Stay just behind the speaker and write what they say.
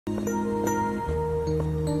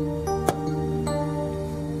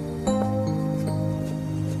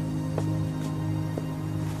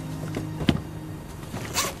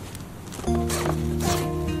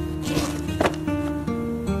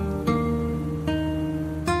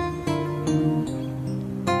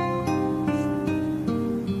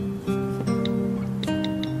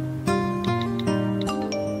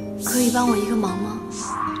以帮我一个忙吗？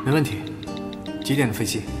没问题。几点的飞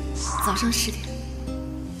机？早上10点。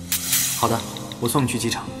好的，我送你去机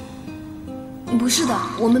场。不是的，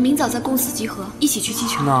我们明早在公司集合，一起去机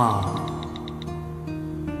场。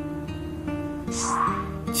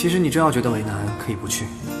其实你真要觉得为难，可以不去。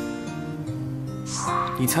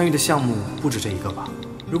你参与的项目不止这一个吧？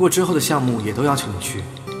如果之后的项目也都要求你去，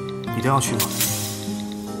你都要去吗？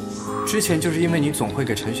之前就是因为你总会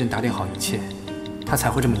给陈璇打点好一切，他才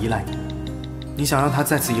会这么依赖你。你想让他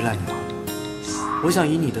再次依赖你吗？我想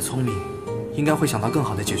以你的聪明，应该会想到更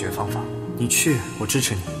好的解决方法。你去，我支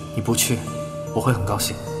持你；你不去，我会很高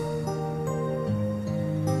兴。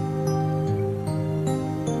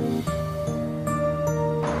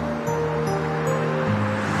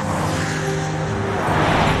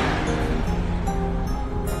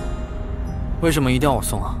为什么一定要我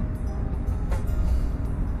送啊？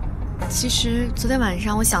其实昨天晚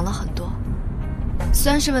上我想了很多，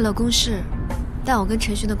虽然是为了公事，但我跟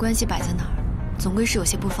陈璇的关系摆在那儿，总归是有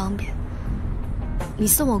些不方便。你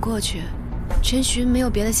送我过去，陈璇没有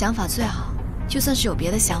别的想法最好，就算是有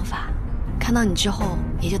别的想法，看到你之后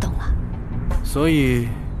也就懂了。所以，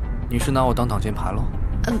你是拿我当挡箭牌喽？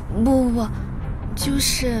不，就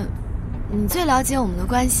是你最了解我们的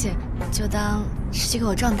关系，就当是去给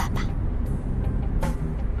我壮胆吧。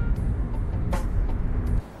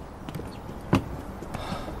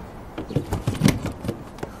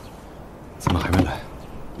怎么还没来？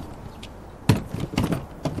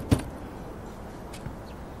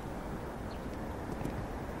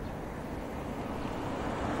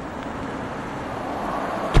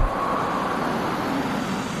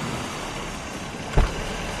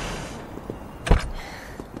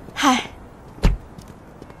嗨，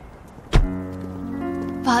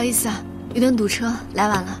不好意思啊，有点堵车，来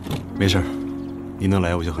晚了。没事儿，你能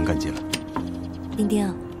来我就很感激了。丁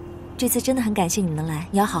丁，这次真的很感谢你能来，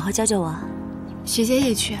你要好好教教我。学姐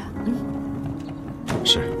也去。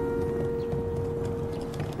是。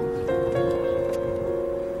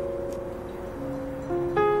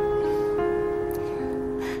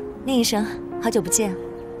宁医生，好久不见。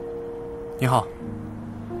你好。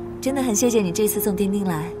真的很谢谢你这次送丁丁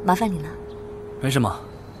来，麻烦你了。没什么，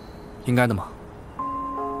应该的嘛。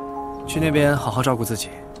去那边好好照顾自己，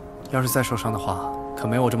要是再受伤的话，可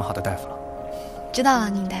没有我这么好的大夫了。知道了，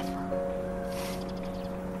宁大夫。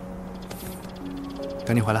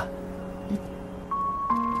等你回来。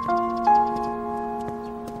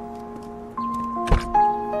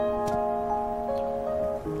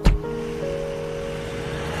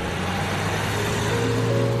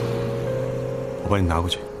我帮你拿过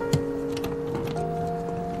去。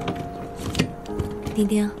丁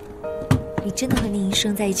丁，你真的和宁医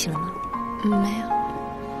生在一起了吗？没有。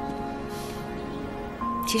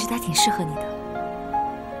其实他挺适合你的。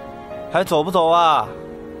还走不走啊？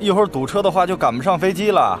一会儿堵车的话就赶不上飞机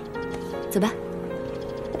了。走吧。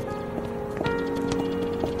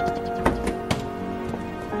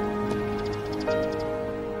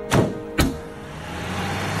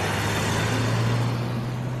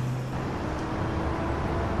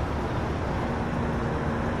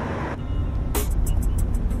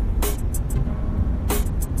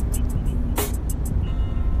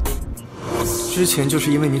之前就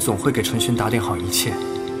是因为你总会给陈璇打点好一切，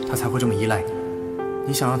他才会这么依赖你。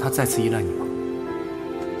你想让他再次依赖你吗？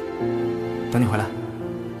等你回来。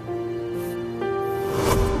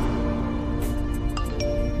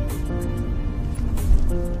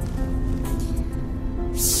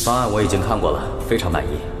方案我已经看过了，非常满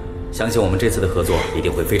意，相信我们这次的合作一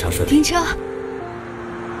定会非常顺利。停车！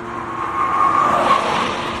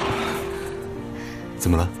怎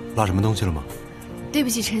么了？落什么东西了吗？对不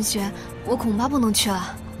起，陈璇，我恐怕不能去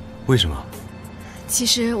了。为什么？其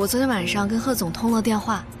实我昨天晚上跟贺总通了电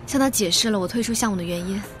话，向他解释了我退出项目的原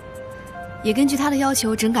因，也根据他的要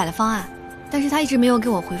求整改了方案，但是他一直没有给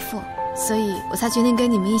我回复，所以我才决定跟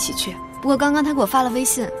你们一起去。不过刚刚他给我发了微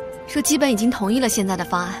信，说基本已经同意了现在的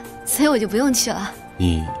方案，所以我就不用去了。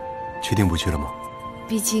你确定不去了吗？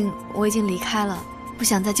毕竟我已经离开了，不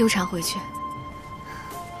想再纠缠回去。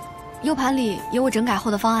U 盘里有我整改后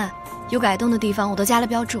的方案，有改动的地方我都加了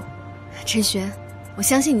标注。陈璇，我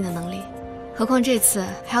相信你的能力，何况这次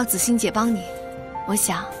还有子欣姐帮你，我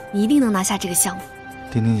想你一定能拿下这个项目。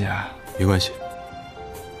丁丁姐，没关系，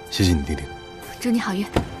谢谢你，丁丁。祝你好运。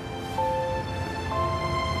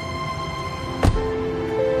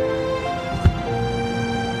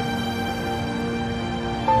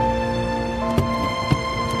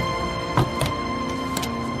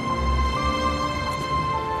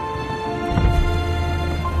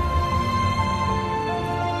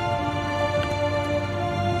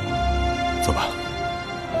走吧。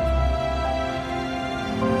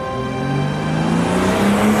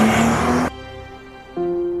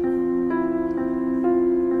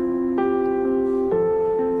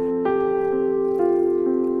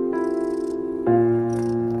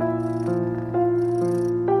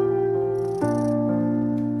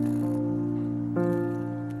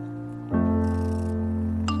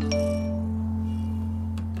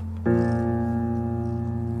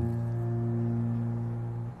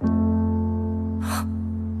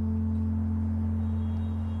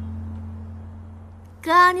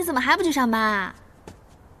了，你怎么还不去上班啊？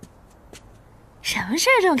什么事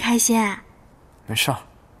儿这么开心？没事儿。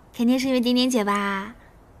肯定是因为丁丁姐吧？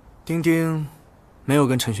丁丁没有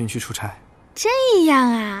跟陈勋去出差。这样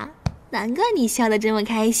啊，难怪你笑得这么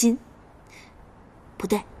开心。不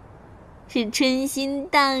对，是春心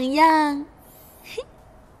荡漾。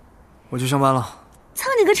我去上班了。蹭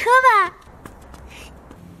你个车吧。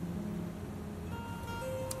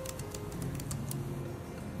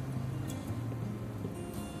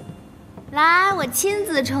来，我亲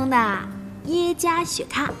自冲的耶加雪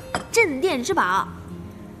咖，镇店之宝。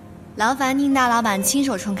劳烦宁大老板亲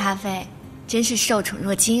手冲咖啡，真是受宠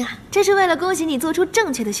若惊啊！这是为了恭喜你做出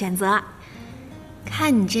正确的选择。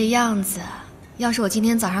看你这样子，要是我今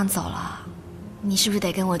天早上走了，你是不是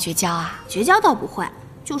得跟我绝交啊？绝交倒不会，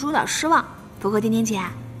就是有点失望。不过丁丁姐，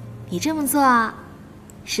你这么做，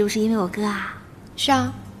是不是因为我哥啊？是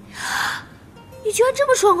啊。你居然这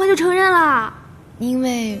么爽快就承认了？因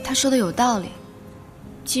为他说的有道理，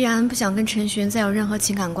既然不想跟陈璇再有任何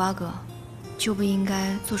情感瓜葛，就不应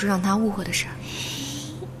该做出让他误会的事儿。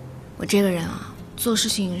我这个人啊，做事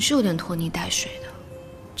情是有点拖泥带水的，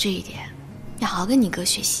这一点要好好跟你哥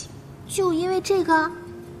学习。就因为这个？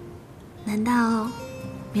难道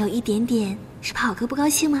没有一点点是怕我哥不高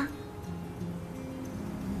兴吗？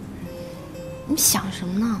你想什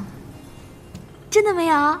么呢？真的没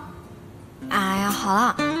有？哎呀，好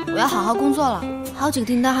了，我要好好工作了，好几个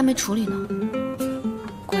订单还没处理呢。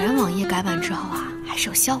果然网页改版之后啊，还是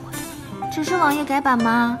有效果的。只是网页改版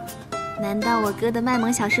吗？难道我哥的卖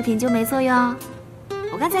萌小视频就没作用？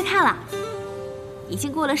我刚才看了，已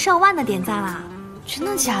经过了上万的点赞了。真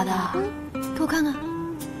的假的？给我看看。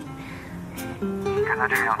看他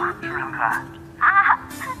这样吧，是不是很可爱？啊！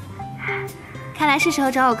看来是时候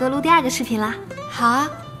找我哥录第二个视频了。好啊，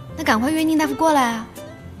那赶快约宁大夫过来啊。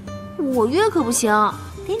我约可不行，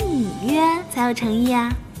得你约才有诚意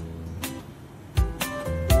啊。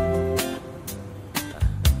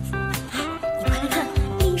你快来看，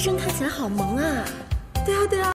医生看起来好萌啊。对啊对啊。